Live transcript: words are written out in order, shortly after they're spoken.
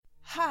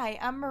Hi,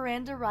 I'm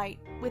Miranda Wright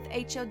with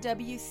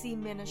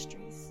HOWC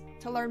Ministries.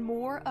 To learn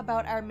more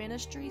about our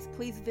ministries,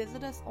 please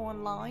visit us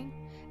online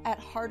at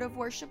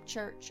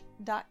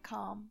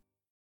heartofworshipchurch.com.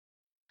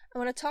 I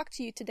want to talk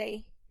to you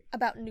today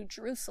about New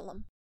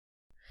Jerusalem.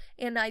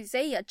 In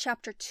Isaiah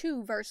chapter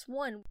 2, verse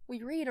 1,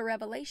 we read a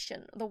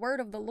revelation, the word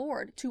of the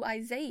Lord to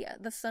Isaiah,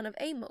 the son of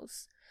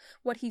Amos,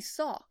 what he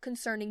saw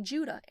concerning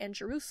Judah and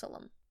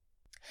Jerusalem.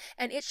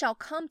 And it shall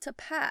come to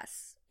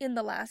pass in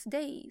the last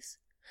days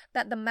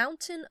that the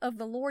mountain of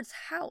the Lord's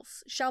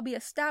house shall be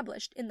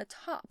established in the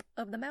top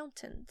of the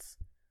mountains,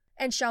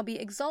 and shall be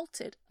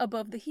exalted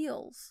above the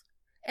hills,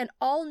 and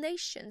all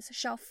nations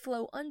shall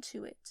flow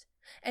unto it,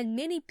 and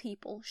many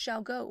people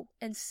shall go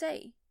and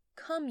say,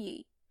 Come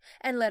ye,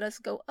 and let us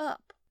go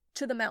up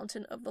to the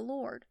mountain of the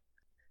Lord,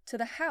 to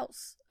the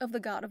house of the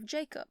God of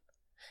Jacob,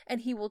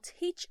 and he will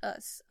teach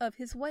us of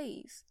his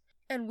ways,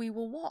 and we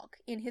will walk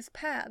in his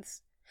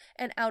paths,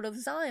 and out of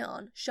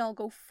Zion shall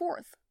go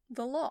forth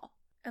the law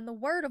and the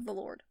word of the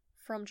Lord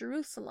from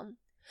Jerusalem.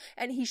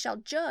 And he shall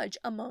judge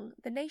among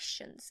the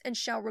nations, and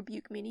shall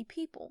rebuke many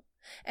people.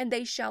 And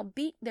they shall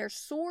beat their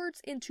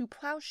swords into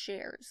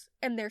plowshares,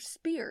 and their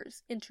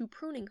spears into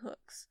pruning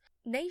hooks.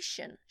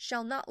 Nation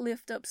shall not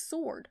lift up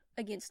sword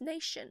against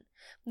nation,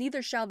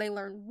 neither shall they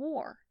learn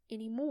war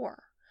any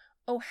more.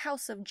 O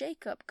house of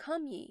Jacob,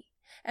 come ye,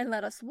 and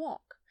let us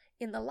walk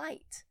in the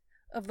light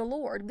of the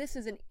Lord. This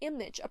is an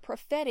image, a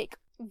prophetic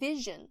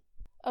vision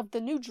of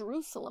the New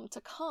Jerusalem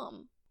to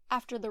come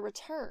after the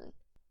return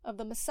of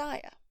the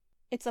Messiah.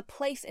 It's a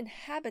place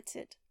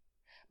inhabited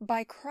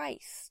by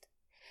Christ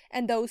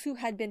and those who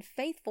had been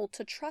faithful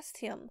to trust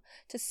him,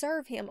 to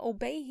serve him,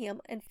 obey him,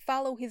 and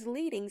follow his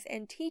leadings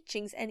and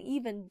teachings, and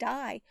even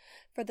die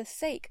for the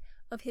sake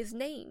of his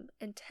name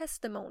and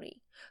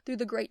testimony through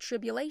the great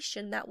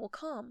tribulation that will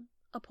come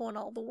upon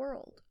all the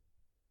world.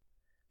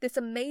 This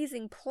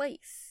amazing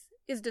place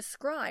is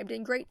described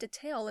in great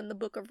detail in the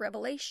book of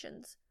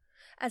Revelations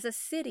as a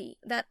city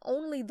that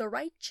only the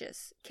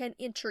righteous can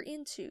enter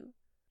into,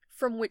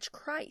 from which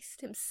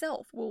Christ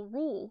himself will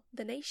rule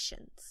the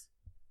nations.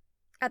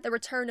 At the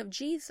return of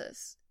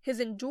Jesus, his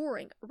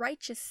enduring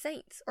righteous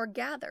saints are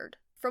gathered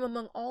from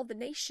among all the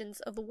nations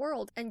of the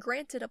world and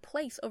granted a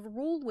place of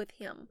rule with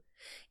him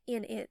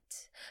in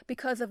it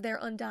because of their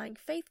undying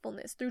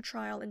faithfulness through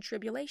trial and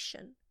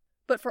tribulation.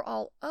 But for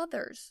all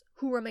others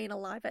who remain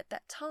alive at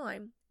that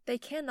time, they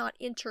cannot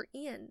enter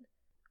in,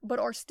 but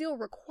are still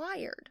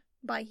required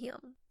by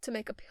him to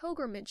make a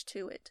pilgrimage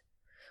to it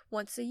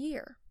once a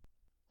year.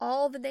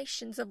 All the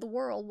nations of the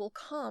world will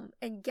come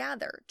and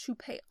gather to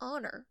pay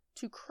honor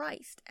to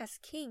Christ as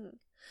King,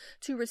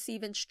 to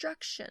receive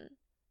instruction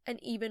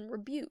and even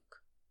rebuke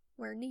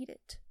where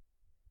needed.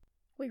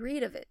 We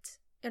read of it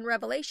in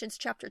Revelations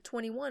chapter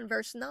 21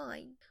 verse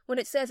 9, when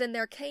it says, And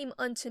there came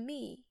unto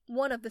me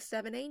one of the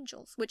 7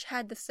 angels, which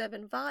had the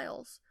 7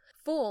 vials,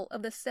 full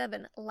of the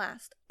 7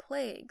 last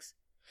plagues,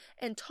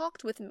 and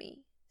talked with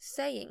me,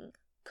 saying,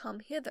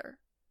 Come hither,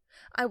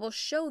 I will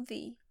show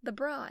thee the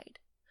bride,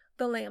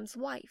 the Lamb's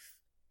wife.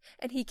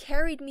 And he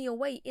carried me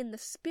away in the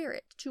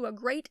spirit to a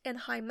great and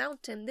high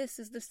mountain. This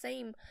is the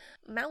same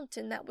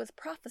mountain that was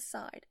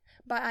prophesied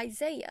by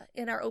Isaiah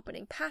in our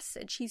opening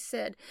passage. He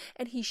said,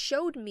 And he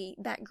showed me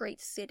that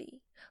great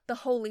city, the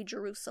holy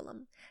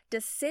Jerusalem,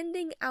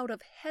 descending out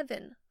of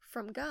heaven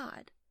from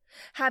God,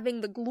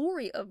 having the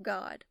glory of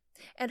God.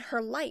 And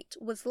her light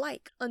was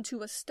like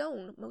unto a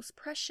stone most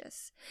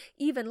precious,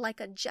 even like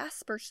a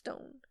jasper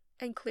stone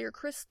and clear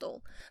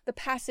crystal. The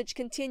passage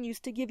continues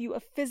to give you a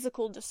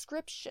physical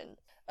description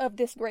of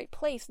this great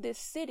place, this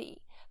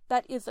city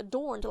that is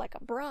adorned like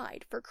a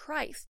bride for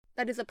Christ,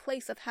 that is a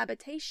place of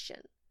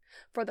habitation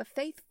for the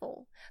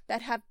faithful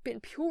that have been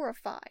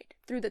purified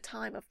through the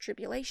time of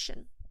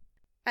tribulation.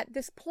 At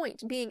this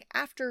point, being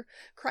after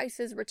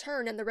Christ's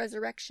return and the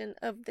resurrection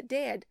of the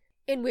dead,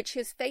 in which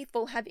his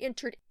faithful have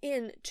entered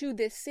into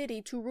this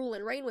city to rule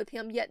and reign with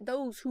him, yet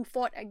those who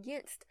fought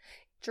against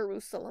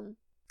Jerusalem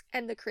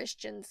and the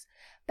Christians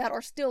that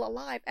are still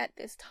alive at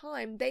this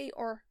time, they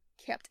are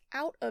kept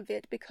out of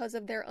it because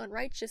of their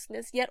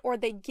unrighteousness, yet are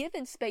they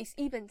given space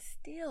even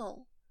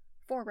still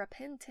for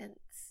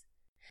repentance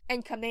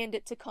and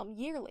commanded to come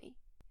yearly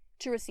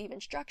to receive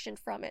instruction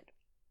from it.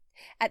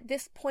 At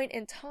this point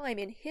in time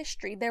in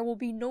history, there will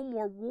be no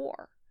more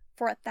war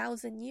for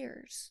 1,000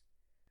 years.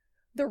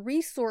 The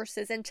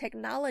resources and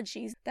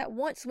technologies that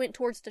once went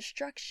towards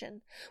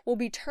destruction will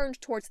be turned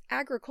towards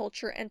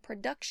agriculture and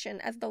production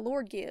as the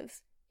Lord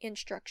gives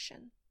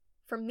instruction.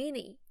 For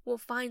many will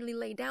finally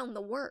lay down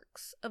the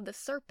works of the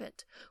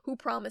serpent who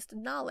promised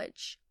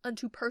knowledge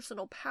unto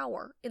personal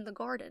power in the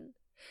garden,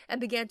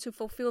 and began to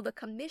fulfill the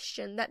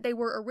commission that they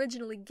were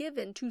originally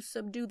given to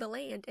subdue the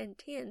land and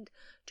tend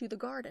to the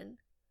garden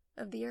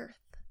of the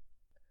earth.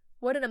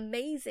 What an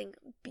amazing,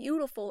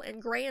 beautiful,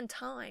 and grand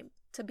time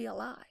to be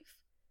alive.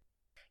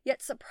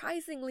 Yet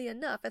surprisingly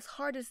enough, as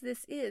hard as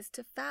this is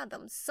to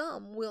fathom,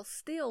 some will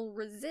still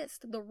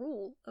resist the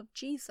rule of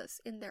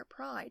Jesus in their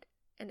pride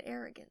and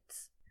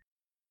arrogance.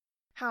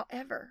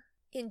 However,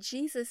 in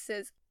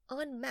Jesus'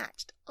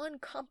 unmatched,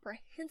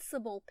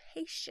 incomprehensible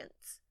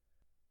patience,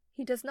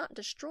 he does not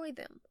destroy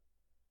them,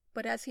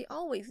 but as he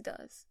always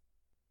does,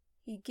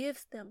 he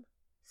gives them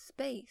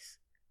space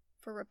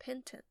for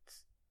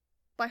repentance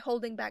by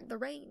holding back the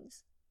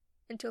reins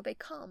until they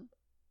come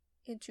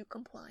into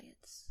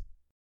compliance.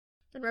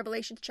 In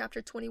Revelation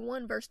chapter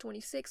 21, verse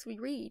 26, we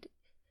read,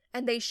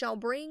 "And they shall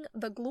bring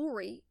the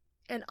glory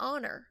and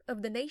honor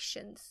of the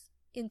nations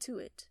into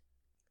it,"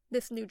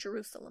 this new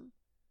Jerusalem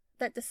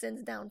that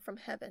descends down from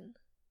heaven.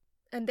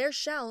 "And there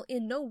shall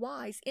in no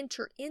wise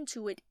enter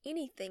into it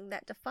anything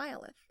that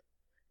defileth,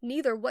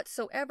 neither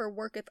whatsoever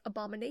worketh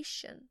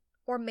abomination,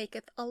 or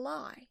maketh a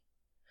lie,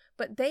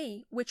 but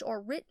they which are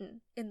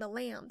written in the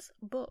Lamb's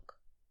book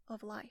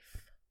of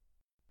life."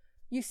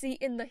 You see,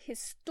 in the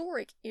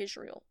historic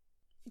Israel,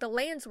 the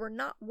lands were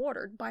not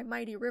watered by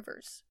mighty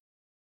rivers.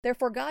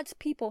 Therefore, God's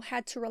people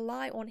had to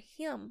rely on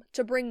Him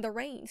to bring the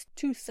rains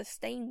to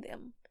sustain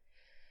them.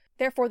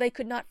 Therefore, they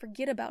could not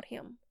forget about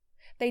Him.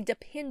 They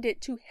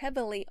depended too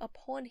heavily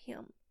upon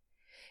Him.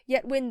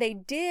 Yet when they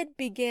did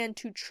begin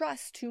to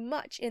trust too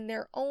much in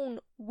their own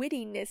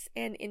wittiness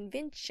and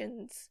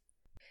inventions,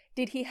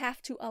 did He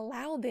have to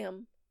allow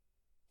them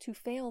to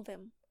fail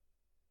them,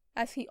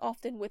 as He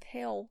often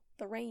withheld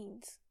the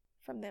rains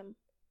from them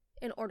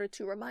in order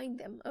to remind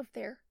them of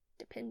their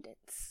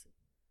dependence?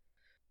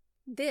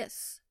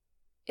 This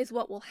is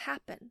what will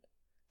happen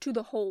to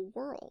the whole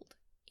world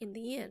in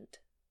the end.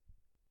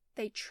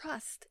 They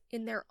trust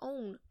in their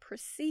own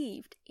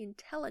perceived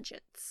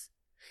intelligence,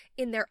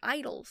 in their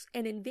idols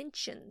and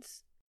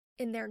inventions,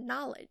 in their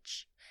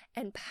knowledge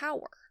and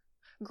power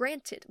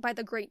granted by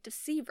the great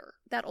deceiver,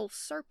 that old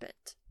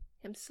serpent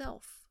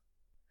himself.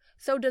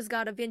 So does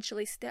God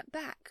eventually step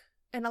back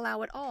and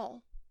allow it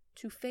all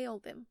to fail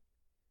them.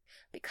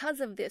 Because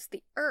of this,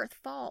 the earth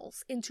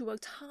falls into a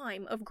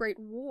time of great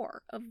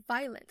war, of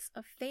violence,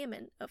 of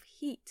famine, of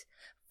heat,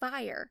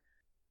 fire,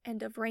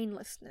 and of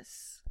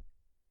rainlessness.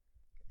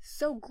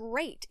 So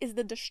great is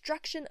the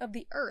destruction of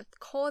the earth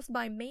caused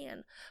by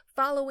man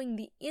following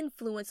the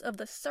influence of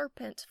the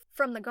serpent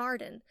from the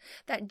garden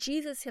that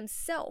Jesus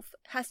Himself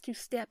has to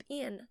step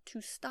in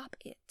to stop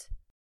it.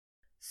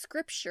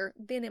 Scripture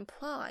then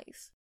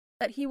implies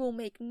that He will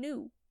make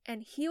new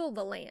and heal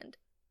the land.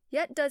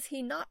 Yet does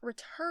He not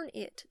return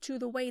it to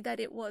the way that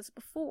it was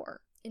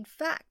before. In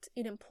fact,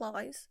 it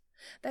implies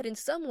that in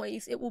some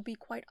ways it will be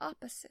quite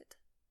opposite.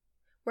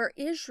 Where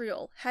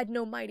Israel had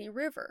no mighty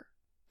river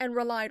and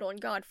relied on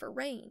God for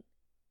rain,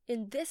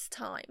 in this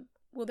time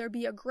will there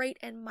be a great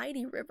and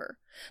mighty river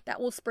that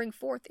will spring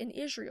forth in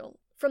Israel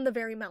from the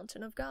very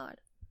mountain of God.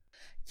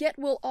 Yet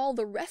will all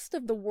the rest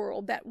of the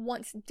world that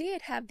once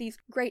did have these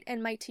great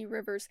and mighty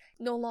rivers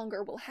no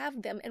longer will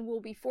have them and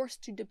will be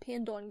forced to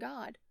depend on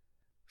God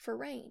for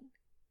rain,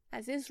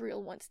 as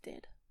Israel once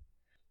did.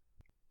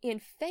 In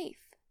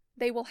faith,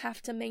 they will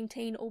have to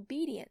maintain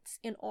obedience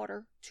in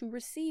order to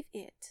receive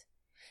it.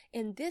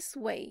 In this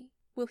way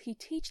will He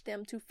teach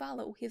them to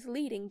follow His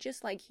leading,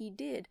 just like He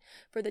did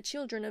for the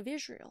children of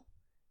Israel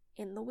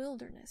in the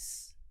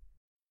wilderness.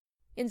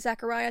 In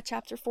Zechariah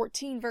chapter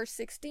 14, verse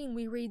 16,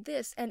 we read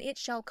this, "And it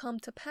shall come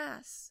to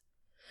pass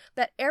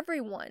that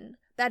everyone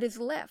that is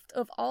left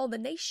of all the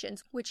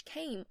nations which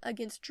came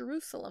against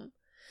Jerusalem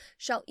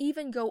shall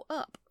even go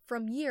up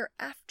from year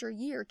after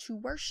year to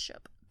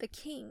worship the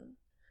King,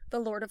 the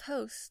Lord of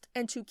hosts,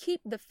 and to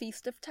keep the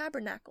Feast of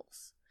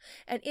Tabernacles.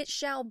 And it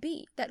shall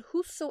be that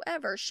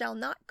whosoever shall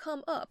not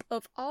come up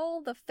of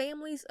all the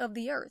families of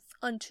the earth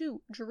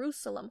unto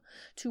Jerusalem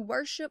to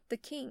worship the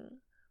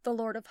King, the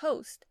Lord of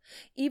hosts,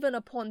 even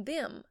upon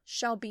them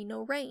shall be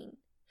no rain.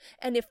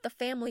 And if the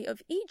family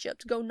of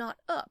Egypt go not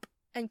up,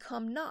 and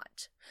come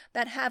not,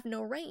 that have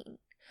no rain,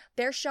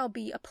 there shall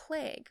be a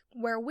plague,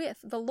 wherewith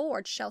the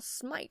Lord shall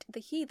smite the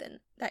heathen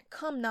that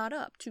come not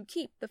up to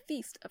keep the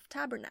Feast of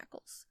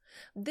Tabernacles.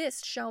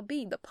 This shall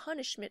be the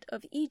punishment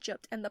of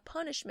Egypt, and the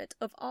punishment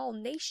of all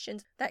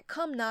nations that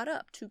come not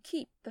up to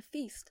keep the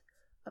Feast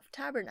of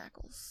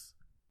Tabernacles,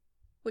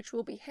 which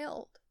will be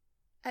held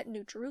at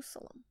New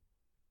Jerusalem."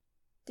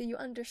 Do you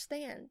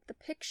understand the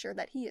picture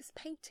that He is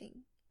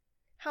painting?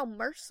 How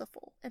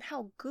merciful and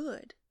how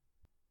good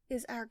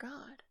is our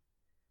God.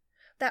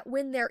 That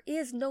when there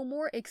is no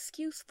more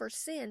excuse for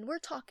sin, we're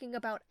talking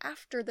about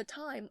after the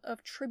time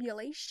of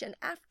tribulation,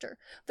 after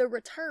the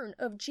return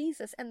of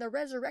Jesus and the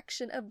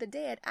resurrection of the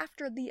dead,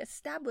 after the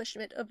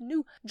establishment of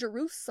New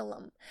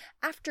Jerusalem,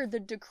 after the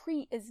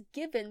decree is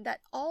given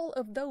that all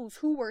of those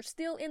who were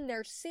still in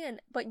their sin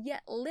but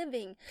yet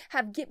living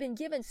have been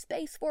given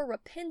space for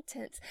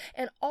repentance,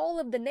 and all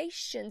of the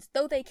nations,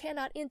 though they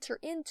cannot enter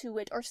into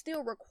it, are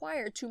still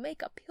required to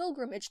make a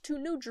pilgrimage to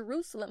New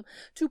Jerusalem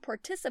to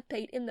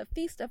participate in the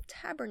Feast of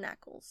Tabernacles.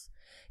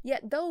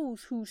 Yet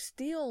those who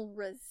still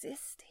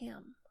resist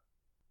Him,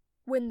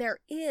 when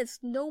there is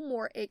no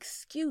more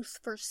excuse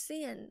for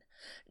sin,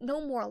 no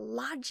more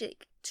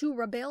logic to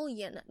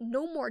rebellion,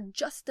 no more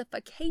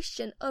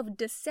justification of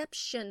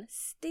deception,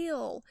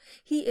 still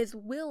He is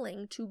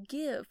willing to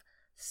give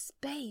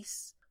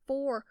space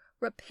for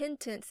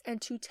repentance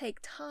and to take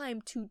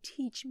time to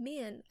teach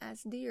men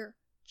as dear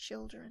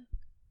children.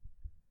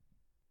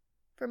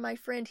 For my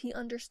friend, he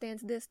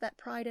understands this, that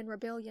pride and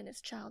rebellion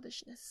is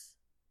childishness,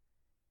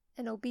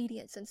 and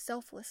obedience and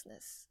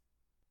selflessness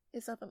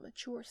is of a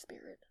mature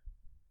spirit.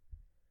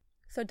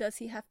 So does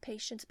he have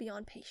patience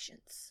beyond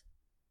patience,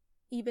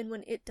 even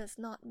when it does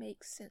not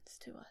make sense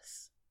to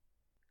us,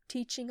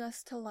 teaching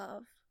us to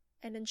love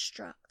and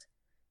instruct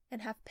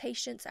and have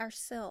patience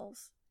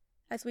ourselves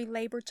as we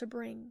labor to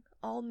bring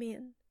all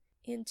men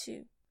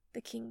into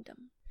the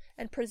kingdom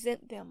and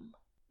present them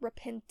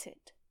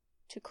repentant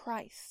to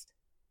Christ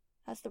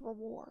as the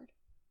reward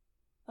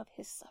of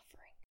his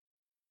suffering.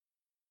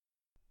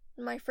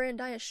 My friend,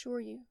 I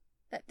assure you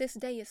that this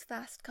day is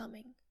fast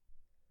coming.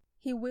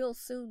 He will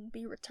soon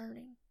be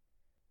returning.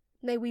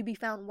 May we be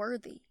found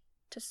worthy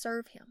to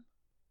serve him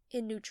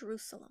in New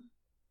Jerusalem,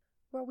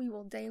 where we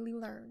will daily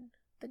learn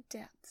the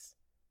depths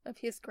of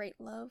his great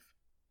love,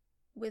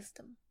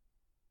 wisdom,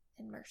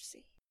 and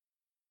mercy.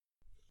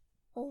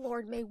 O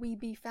Lord, may we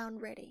be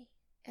found ready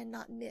and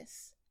not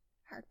miss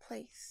our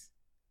place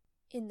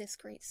in this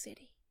great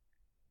city.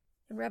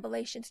 In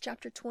Revelations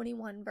chapter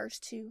 21, verse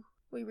 2,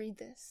 we read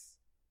this: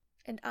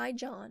 "And I,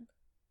 John,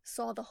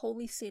 saw the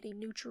holy city,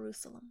 New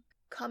Jerusalem,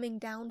 coming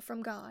down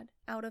from God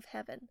out of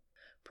heaven,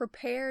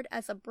 prepared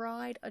as a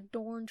bride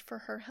adorned for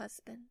her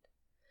husband.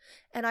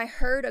 And I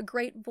heard a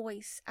great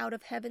voice out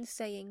of heaven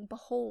saying,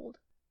 Behold,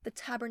 the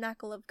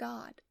tabernacle of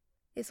God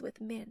is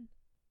with men,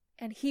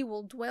 and he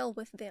will dwell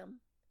with them,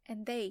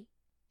 and they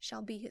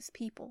shall be his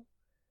people.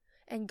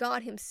 And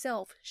God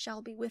himself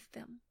shall be with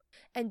them,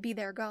 and be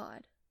their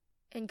God.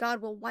 And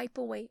God will wipe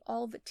away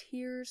all the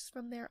tears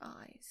from their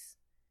eyes.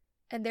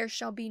 And there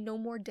shall be no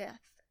more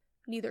death,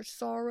 neither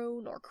sorrow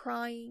nor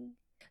crying,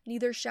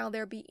 neither shall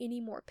there be any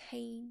more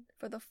pain,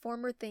 for the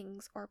former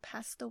things are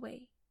passed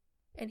away.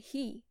 And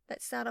he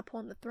that sat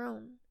upon the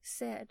throne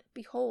said,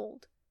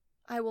 Behold,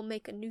 I will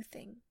make a new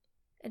thing.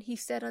 And he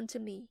said unto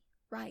me,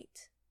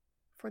 Write,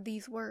 for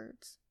these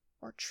words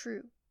are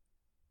true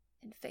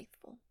and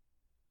faithful."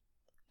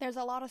 There's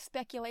a lot of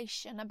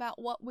speculation about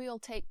what will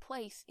take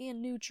place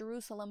in New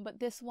Jerusalem, but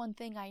this one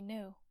thing I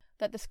know,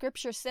 that the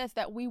scripture says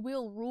that we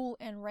will rule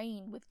and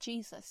reign with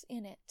Jesus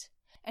in it.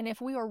 And if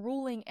we are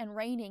ruling and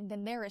reigning,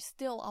 then there is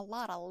still a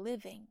lot of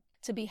living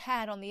to be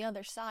had on the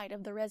other side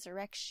of the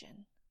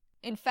resurrection.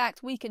 In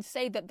fact, we can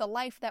say that the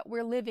life that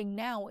we're living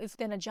now is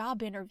then a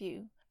job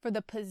interview for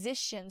the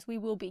positions we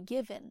will be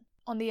given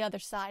on the other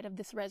side of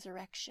this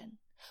resurrection.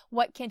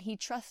 What can he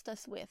trust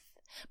us with?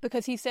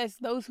 Because he says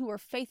those who are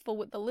faithful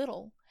with the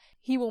little,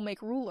 he will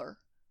make ruler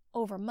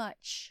over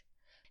much.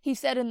 He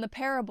said in the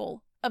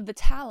parable of the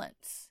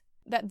talents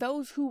that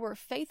those who were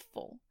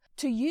faithful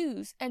to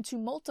use and to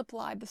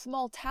multiply the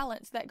small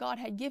talents that God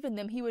had given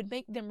them, he would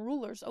make them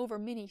rulers over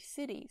many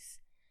cities.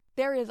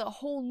 There is a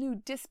whole new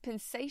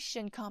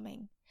dispensation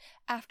coming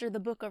after the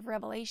book of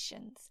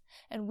Revelations,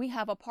 and we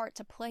have a part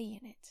to play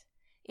in it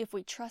if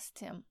we trust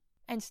him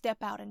and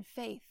step out in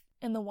faith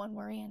in the one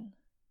we're in.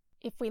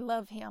 If we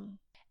love him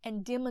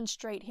and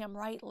demonstrate him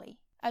rightly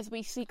as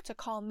we seek to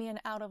call men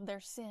out of their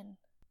sin,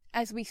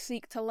 as we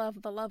seek to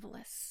love the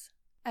loveless,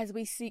 as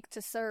we seek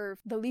to serve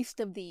the least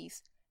of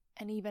these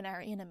and even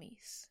our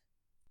enemies.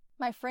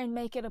 My friend,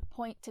 make it a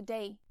point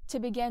today to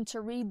begin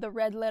to read the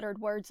red-lettered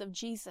words of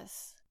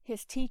Jesus,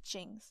 his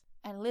teachings,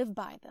 and live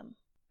by them,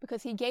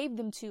 because he gave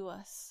them to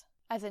us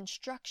as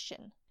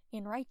instruction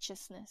in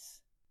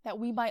righteousness, that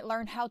we might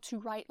learn how to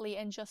rightly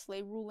and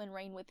justly rule and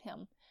reign with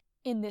him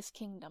in this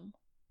kingdom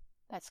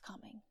that's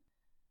coming.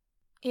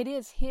 It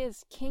is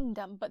his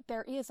kingdom, but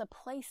there is a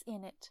place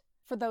in it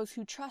for those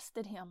who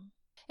trusted him.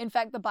 In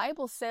fact, the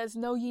Bible says,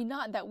 Know ye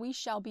not that we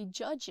shall be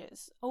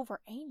judges over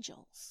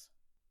angels?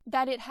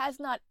 That it has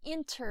not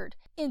entered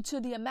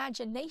into the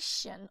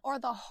imagination or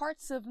the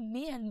hearts of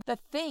men the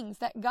things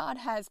that God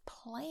has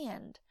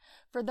planned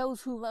for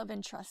those who love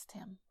and trust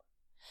him.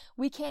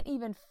 We can't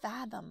even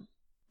fathom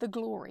the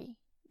glory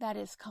that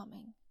is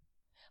coming,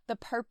 the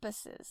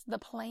purposes, the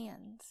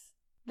plans,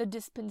 the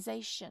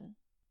dispensation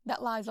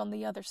that lies on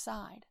the other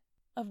side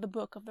of the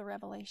book of the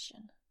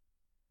Revelation.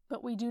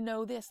 But we do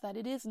know this, that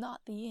it is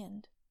not the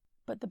end,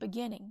 but the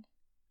beginning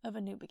of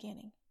a new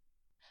beginning.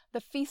 The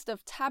Feast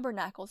of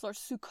Tabernacles, or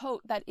Sukkot,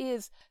 that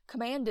is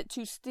commanded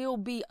to still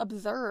be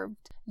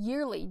observed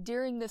yearly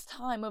during this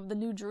time of the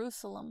New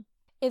Jerusalem,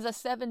 is a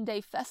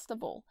 7-day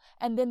festival,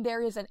 and then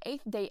there is an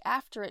 8th day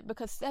after it,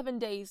 because 7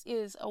 days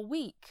is a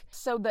week.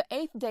 So the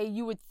 8th day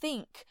you would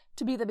think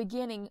to be the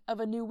beginning of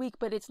a new week,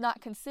 but it's not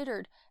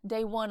considered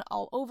day one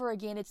all over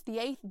again. It's the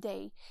 8th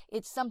day.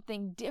 It's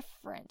something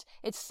different.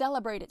 It's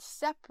celebrated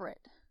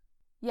separate,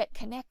 yet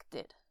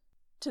connected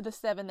to the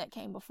 7 that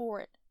came before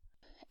it.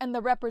 And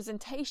the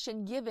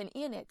representation given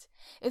in it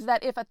is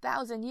that if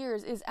 1,000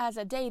 years is as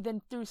a day,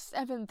 then through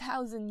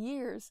 7,000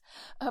 years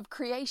of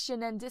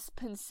creation and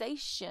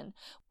dispensation,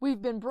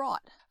 we've been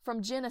brought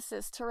from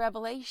Genesis to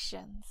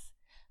Revelations.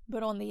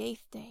 But on the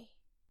 8th day,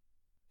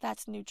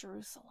 that's New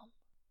Jerusalem.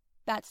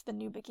 That's the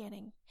new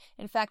beginning.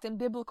 In fact, in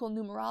biblical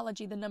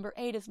numerology, the number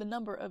 8 is the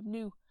number of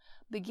new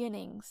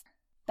beginnings.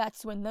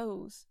 That's when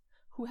those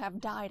who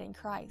have died in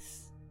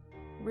Christ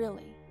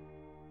really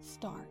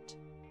start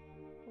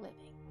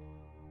living.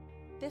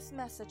 This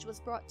message was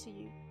brought to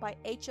you by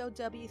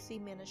HOWC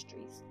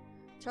Ministries.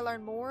 To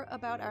learn more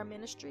about our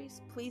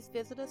ministries, please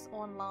visit us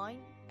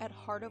online at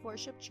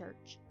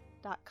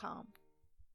heartofworshipchurch.com.